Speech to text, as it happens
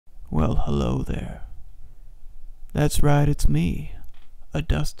Well, hello there. That's right, it's me,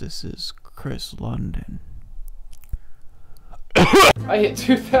 Adustus' Chris London. I hit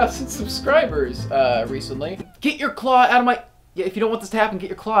 2,000 subscribers recently. Get your claw out of my... Yeah, if you don't want this to happen, get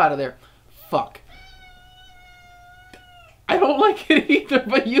your claw out of there. Fuck. I don't like it either,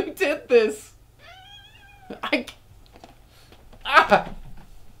 but you did this.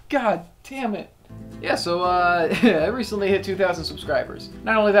 God damn it. Yeah, so I recently hit 2,000 subscribers.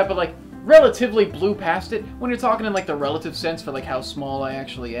 Not only that, but like relatively blew past it. When you're talking in like the relative sense for like how small I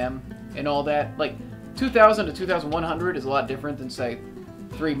actually am and all that, like 2,000 to 2,100 is a lot different than say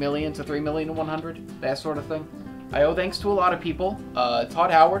 3 million to 3,100,000, that sort of thing. I owe thanks to a lot of people. Todd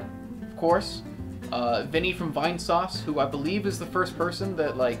Howard, of course. Vinny from Vinesauce, who I believe is the first person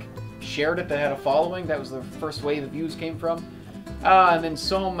that like shared it that had a following. That was the first way the views came from. And then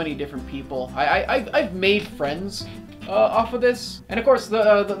so many different people. I've made friends off of this. And of course,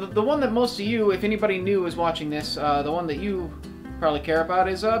 the one that most of you, if anybody new is watching this, the one that you probably care about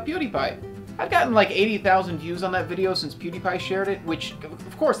is PewDiePie. I've gotten like 80,000 views on that video since PewDiePie shared it, which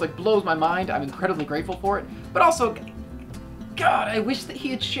of course like blows my mind. I'm incredibly grateful for it. But also, God, I wish that he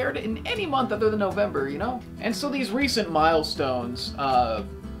had shared it in any month other than November, you know? And so these recent milestones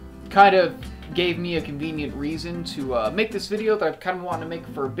kind of gave me a convenient reason to make this video that I've kind of wanted to make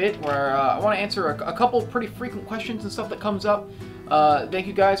for a bit, where I want to answer a couple pretty frequent questions and stuff that comes up. Thank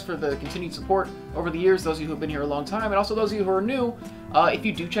you guys for the continued support over the years, those of you who have been here a long time, and also those of you who are new. If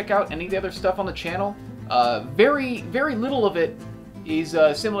you do check out any of the other stuff on the channel, very little of it is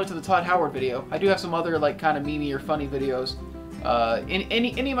similar to the Todd Howard video. I do have some other like kind of memey or funny videos. In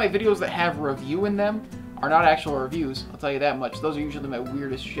any of my videos that have review in them are not actual reviews, I'll tell you that much. Those are usually my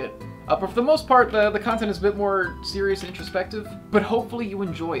weirdest shit. But for the most part, the content is a bit more serious and introspective, but hopefully you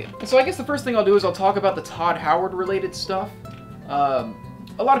enjoy it. And so I guess the first thing I'll do is I'll talk about the Todd Howard related stuff. A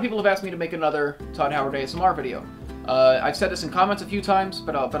lot of people have asked me to make another Todd Howard ASMR video. I've said this in comments a few times,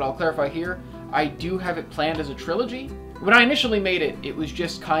 but I'll clarify here. I do have it planned as a trilogy. When I initially made it, it was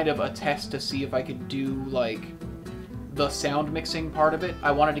just kind of a test to see if I could do like the sound mixing part of it.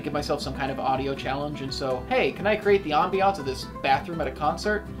 I wanted to give myself some kind of audio challenge, and so, hey, can I create the ambiance of this bathroom at a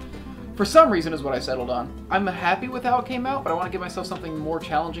concert? For some reason is what I settled on. I'm happy with how it came out, but I want to give myself something more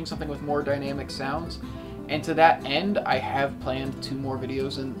challenging, something with more dynamic sounds. And to that end, I have planned 2 more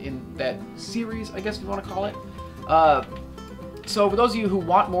videos in that series, I guess if you want to call it. So for those of you who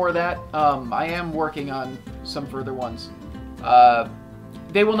want more of that, I am working on some further ones.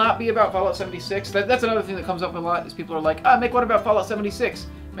 They will not be about Fallout 76. That's another thing that comes up a lot, is people are like, make one about Fallout 76.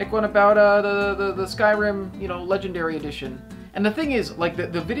 Make one about the Skyrim, you know, Legendary Edition. And the thing is, like,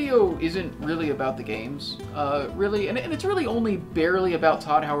 the video isn't really about the games, really, and it's really only barely about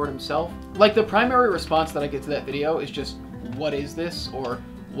Todd Howard himself. Like, the primary response that I get to that video is just, what is this, or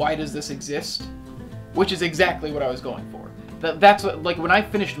why does this exist? Which is exactly what I was going for. That's what, like, when I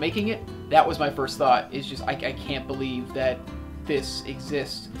finished making it, that was my first thought, is just, I can't believe that this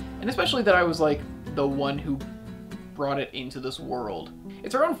exists. And especially that I was, like, the one who brought it into this world.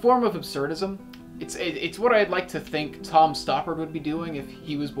 It's our own form of absurdism. It's what I'd like to think Tom Stoppard would be doing if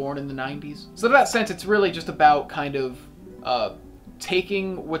he was born in the 90s. So in that sense, it's really just about kind of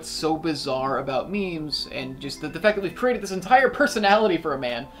taking what's so bizarre about memes and just the fact that we've created this entire personality for a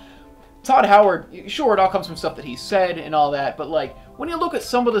man. Todd Howard, sure, it all comes from stuff that he said and all that, but like, when you look at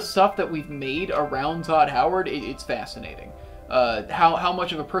some of the stuff that we've made around Todd Howard, it's fascinating. How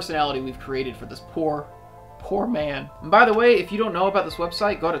much of a personality we've created for this poor man. And by the way, if you don't know about this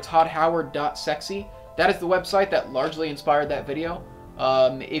website, go to toddhoward.sexy. That is the website that largely inspired that video.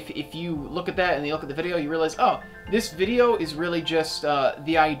 If you look at that and you look at the video, you realize, oh, this video is really just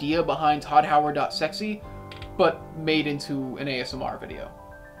the idea behind toddhoward.sexy, but made into an ASMR video.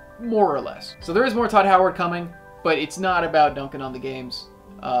 More or less. So there is more Todd Howard coming, but it's not about dunking on the games.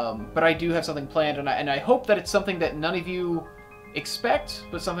 But I do have something planned, and I hope that it's something that none of you expect,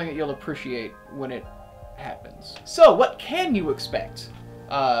 but something that you'll appreciate when it happens. So, what can you expect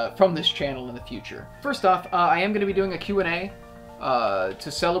from this channel in the future? First off, I am going to be doing a Q&A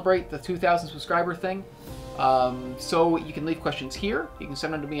to celebrate the 2,000 subscriber thing. So you can leave questions here. You can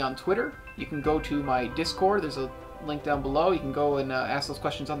send them to me on Twitter. You can go to my Discord. There's a link down below. You can go and ask those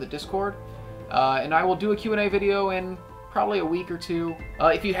questions on the Discord. And I will do a Q&A video in probably a week or 2.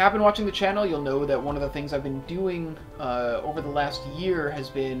 If you have been watching the channel, you'll know that one of the things I've been doing over the last year has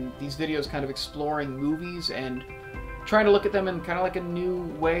been these videos kind of exploring movies and trying to look at them in kind of like a new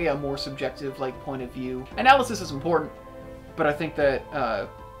way, a more subjective like point of view. Analysis is important, but I think that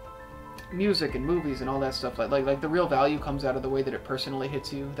music and movies and all that stuff, like the real value comes out of the way that it personally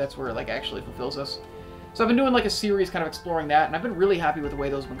hits you. That's where it like actually fulfills us. So I've been doing like a series kind of exploring that, and I've been really happy with the way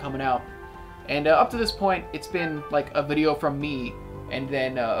those have been coming out. And up to this point, it's been like a video from me, and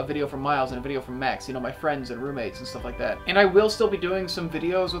then a video from Miles, and a video from Max, you know, my friends and roommates and stuff like that. And I will still be doing some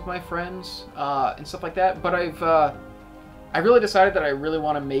videos with my friends and stuff like that, but I really decided that I really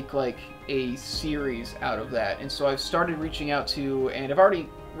want to make like a series out of that. And so I've started reaching out to, and I've already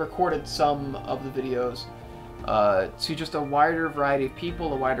recorded some of the videos, to just a wider variety of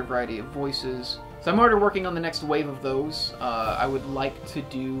people, a wider variety of voices. So I'm already working on the next wave of those. I would like to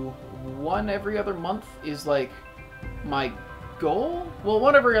do one every other month is like my goal. Well,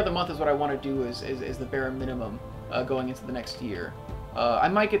 one every other month is what I want to do is the bare minimum going into the next year. I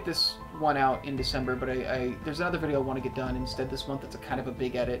might get this one out in December, but there's another video I want to get done instead this month. It's a kind of a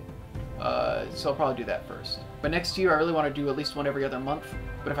big edit, so I'll probably do that first. But next year I really want to do at least one every other month,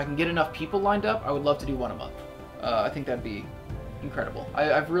 but if I can get enough people lined up, I would love to do one a month. I think that'd be incredible.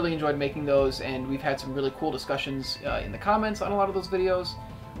 I've really enjoyed making those, and we've had some really cool discussions in the comments on a lot of those videos.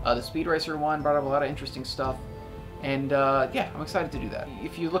 The Speed Racer one brought up a lot of interesting stuff, and yeah, I'm excited to do that.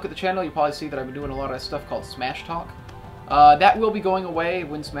 If you look at the channel, you'll probably see that I've been doing a lot of stuff called Smash Talk. That will be going away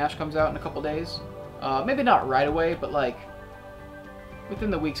when Smash comes out in a couple days. Maybe not right away, but like within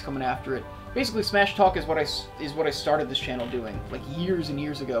the weeks coming after it. Basically, Smash Talk is what I started this channel doing, like years and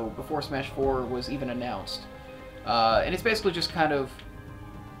years ago, before Smash 4 was even announced. And it's basically just kind of,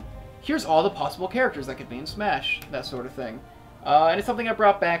 here's all the possible characters that could be in Smash, that sort of thing. And it's something I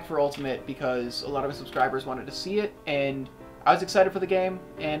brought back for Ultimate because a lot of my subscribers wanted to see it, and I was excited for the game,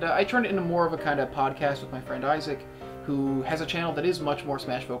 and I turned it into more of a kind of podcast with my friend Isaac, who has a channel that is much more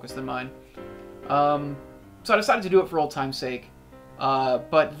Smash focused than mine. So I decided to do it for old time's sake,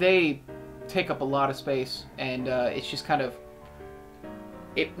 but they take up a lot of space, and it's just kind of,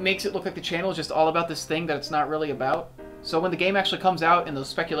 it makes it look like the channel is just all about this thing that it's not really about. So when the game actually comes out and those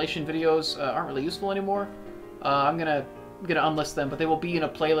speculation videos aren't really useful anymore, I'm gonna unlist them, but they will be in a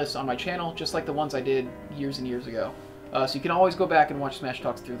playlist on my channel, just like the ones I did years and years ago. So you can always go back and watch Smash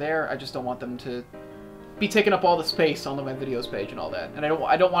Talks through there. I just don't want them to be taking up all the space on my videos page and all that. And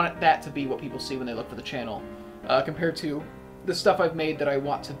I don't want that to be what people see when they look for the channel, compared to the stuff I've made that I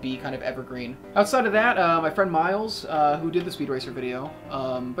want to be kind of evergreen. Outside of that, my friend Miles, who did the Speed Racer video,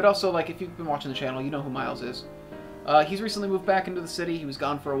 but also, like, if you've been watching the channel, you know who Miles is. He's recently moved back into the city. He was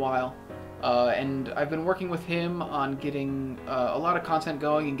gone for a while. And I've been working with him on getting a lot of content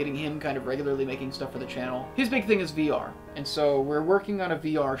going and getting him kind of regularly making stuff for the channel. His big thing is VR, and so we're working on a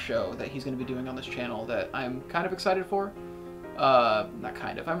VR show that he's going to be doing on this channel that I'm kind of excited for. Not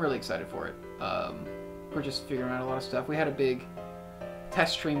kind of, I'm really excited for it. We're just figuring out a lot of stuff. We had a big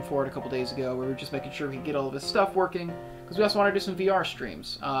test stream for it a couple days ago where we were just making sure we could get all of his stuff working, because we also want to do some VR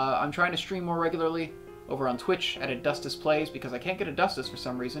streams. I'm trying to stream more regularly over on Twitch at Adustus Plays, because I can't get Adustus for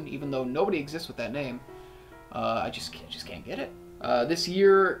some reason, even though nobody exists with that name. I just can't get it. This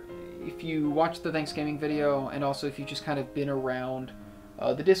year, if you watch the Thanksgiving video, and also if you've just kind of been around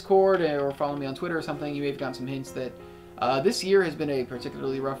the Discord or follow me on Twitter or something, you may have gotten some hints that this year has been a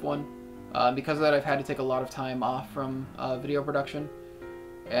particularly rough one. Because of that, I've had to take a lot of time off from video production,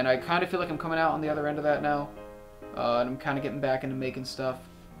 and I kind of feel like I'm coming out on the other end of that now, and I'm kind of getting back into making stuff.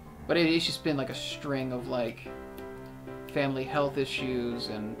 But it's just been like a string of like family health issues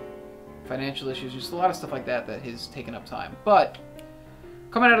and financial issues, just a lot of stuff like that that has taken up time. But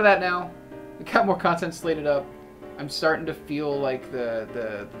coming out of that now, we got more content slated up. I'm starting to feel like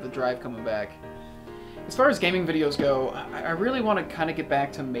the drive coming back. As far as gaming videos go, I really want to kind of get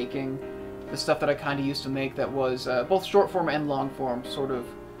back to making the stuff that I kind of used to make that was both short form and long form, sort of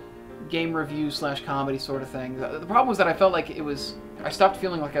game review / comedy sort of thing. The problem was that I felt like I stopped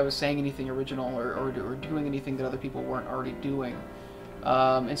feeling like I was saying anything original or doing anything that other people weren't already doing.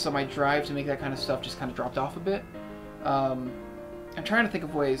 And so my drive to make that kind of stuff just kind of dropped off a bit. I'm trying to think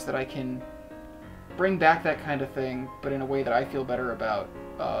of ways that I can bring back that kind of thing, but in a way that I feel better about,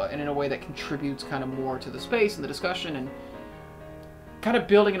 and in a way that contributes kind of more to the space and the discussion, and kind of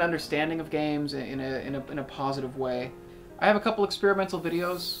building an understanding of games in a positive way. I have a couple experimental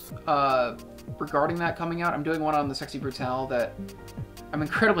videos regarding that coming out. I'm doing one on the Sexy Brutale that I'm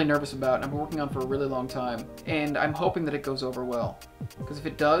incredibly nervous about, and I've been working on for a really long time, and I'm hoping that it goes over well. Because if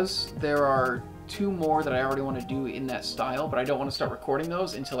it does, there are 2 more that I already want to do in that style, but I don't want to start recording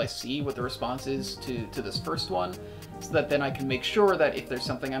those until I see what the response is to this first one, so that then I can make sure that if there's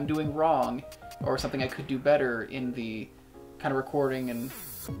something I'm doing wrong, or something I could do better in the kind of recording and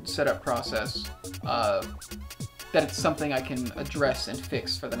setup process, that it's something I can address and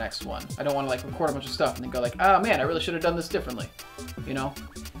fix for the next one. I don't want to like record a bunch of stuff and then go like, ah man, I really should have done this differently, you know?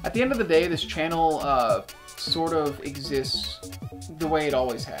 At the end of the day, this channel sort of exists the way it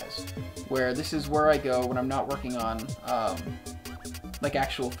always has, where this is where I go when I'm not working on like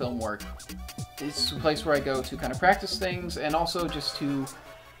actual film work. It's a place where I go to kind of practice things and also just to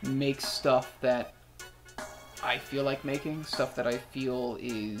make stuff that I feel like making, stuff that I feel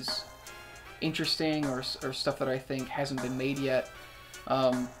is interesting or stuff that I think hasn't been made yet.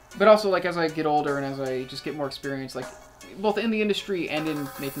 But also, like, as I get older and as I just get more experience, like, both in the industry and in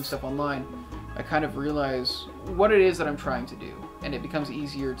making stuff online, I kind of realize what it is that I'm trying to do. And it becomes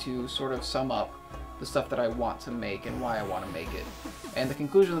easier to sort of sum up the stuff that I want to make and why I want to make it. And the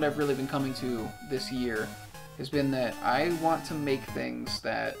conclusion that I've really been coming to this year has been that I want to make things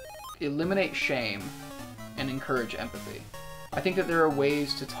that eliminate shame and encourage empathy. I think that there are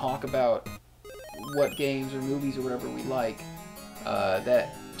ways to talk about what games or movies or whatever we like that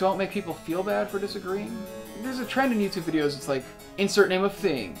don't make people feel bad for disagreeing. There's a trend in YouTube videos, it's like, insert name of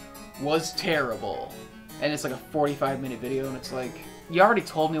thing, was terrible. And it's like a 45-minute video, and it's like, you already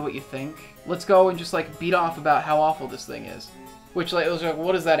told me what you think. Let's go and just like beat off about how awful this thing is. Which, like, it was like,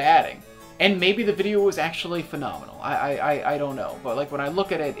 what is that adding? And maybe the video was actually phenomenal. I don't know. But like when I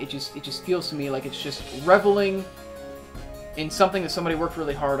look at it, it just feels to me like it's just reveling in something that somebody worked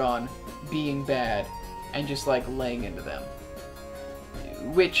really hard on being bad and just like laying into them.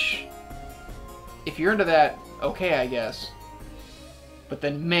 Which, if you're into that, okay, I guess. But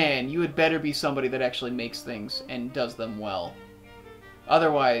then, man, you had better be somebody that actually makes things and does them well.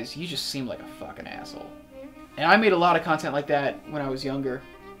 Otherwise, you just seem like a fucking asshole. And I made a lot of content like that when I was younger,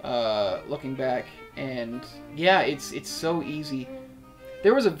 looking back. And yeah, it's so easy.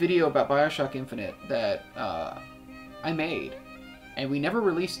 There was a video about Bioshock Infinite that I made, and we never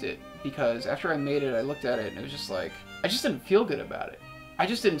released it because after I made it, I looked at it and it was just like, I just didn't feel good about it. I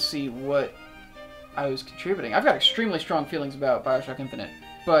just didn't see what I was contributing. I've got extremely strong feelings about Bioshock Infinite,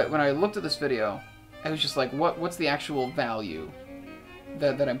 but when I looked at this video, I was just like, what's the actual value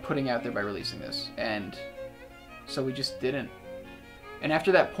that I'm putting out there by releasing this? And so we just didn't. And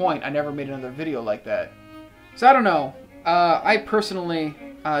after that point, I never made another video like that. So I don't know. I personally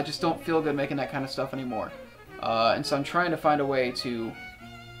just don't feel good making that kind of stuff anymore. And so I'm trying to find a way to,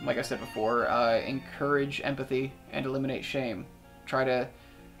 like I said before, encourage empathy and eliminate shame. Try to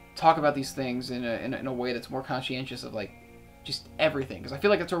talk about these things in a way that's more conscientious of like just everything, because I feel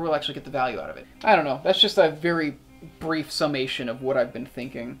like that's where we'll actually get the value out of it. I don't know. That's just a very brief summation of what I've been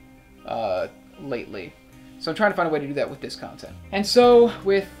thinking lately. So I'm trying to find a way to do that with this content. And so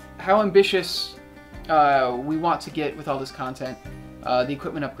with how ambitious we want to get with all this content, the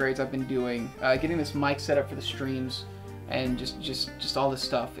equipment upgrades I've been doing, getting this mic set up for the streams, and just all this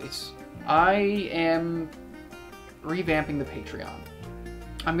stuff, I am revamping the Patreon.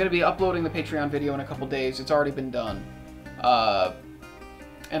 I'm going to be uploading the Patreon video in a couple days. It's already been done.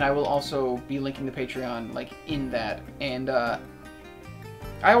 And I will also be linking the Patreon like in that. And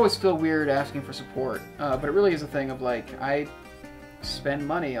I always feel weird asking for support, but it really is a thing of like, I spend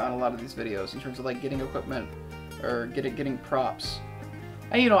money on a lot of these videos in terms of like getting equipment or getting props.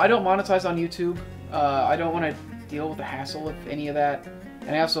 And you know, I don't monetize on YouTube. I don't want to deal with the hassle of any of that.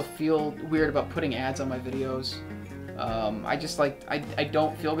 And I also feel weird about putting ads on my videos. I just like, I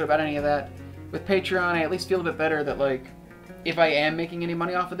don't feel good about any of that. With Patreon, I at least feel a bit better that like, if I am making any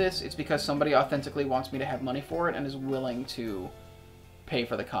money off of this, it's because somebody authentically wants me to have money for it and is willing to pay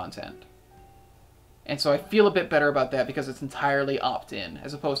for the content. And so I feel a bit better about that because it's entirely opt-in,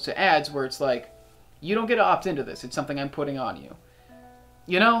 as opposed to ads where it's like, you don't get to opt into this, it's something I'm putting on you.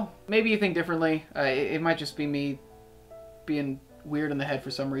 You know, maybe you think differently. It might just be me being weird in the head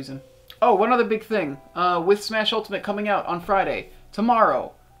for some reason. Oh, one other big thing. With Smash Ultimate coming out on Friday,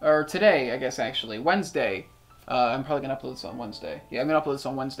 tomorrow, or today, I guess actually, Wednesday. I'm probably going to upload this on Wednesday. Yeah, I'm going to upload this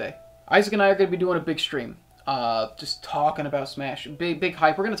on Wednesday. Isaac and I are going to be doing a big stream. Just talking about Smash. Big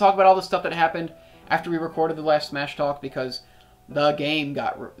hype. We're going to talk about all the stuff that happened after we recorded the last Smash Talk because the game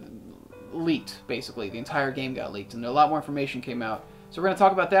got leaked, basically. The entire game got leaked, and a lot more information came out. So we're going to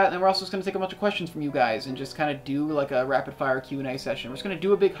talk about that, and then we're also just going to take a bunch of questions from you guys and just kind of do like a rapid-fire Q&A session. We're just going to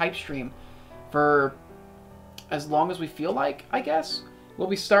do a big hype stream for as long as we feel like, I guess. We'll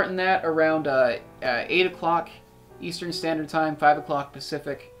be starting that around 8 o'clock Eastern Standard Time, 5 o'clock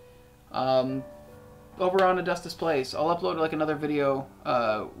Pacific, over on Adustus Plays. I'll upload like another video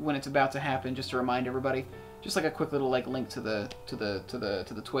when it's about to happen, just to remind everybody. Just like a quick little like link to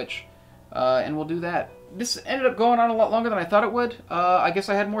the Twitch, and we'll do that. This ended up going on a lot longer than I thought it would. I guess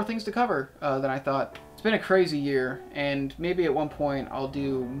I had more things to cover than I thought. It's been a crazy year, and maybe at one point I'll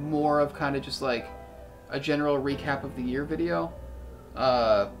do more of kind of just like a general recap of the year video.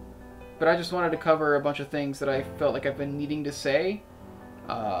 But I just wanted to cover a bunch of things that I felt like I've been needing to say.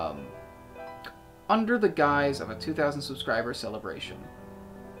 under the guise of a 2,000 subscriber celebration.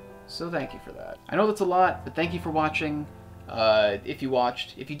 So thank you for that. I know that's a lot, but thank you for watching. If you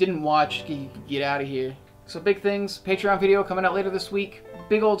watched. If you didn't watch, get out of here. So big things. Patreon video coming out later this week.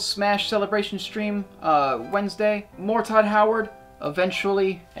 Big old Smash celebration stream Wednesday. More Todd Howard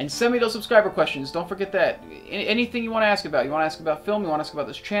eventually. And send me those subscriber questions. Don't forget that. Anything you want to ask about. You want to ask about film. You want to ask about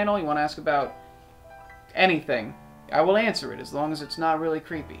this channel. You want to ask about anything. I will answer it as long as it's not really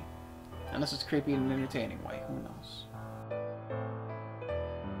creepy. Unless it's creepy in an entertaining way. Who knows?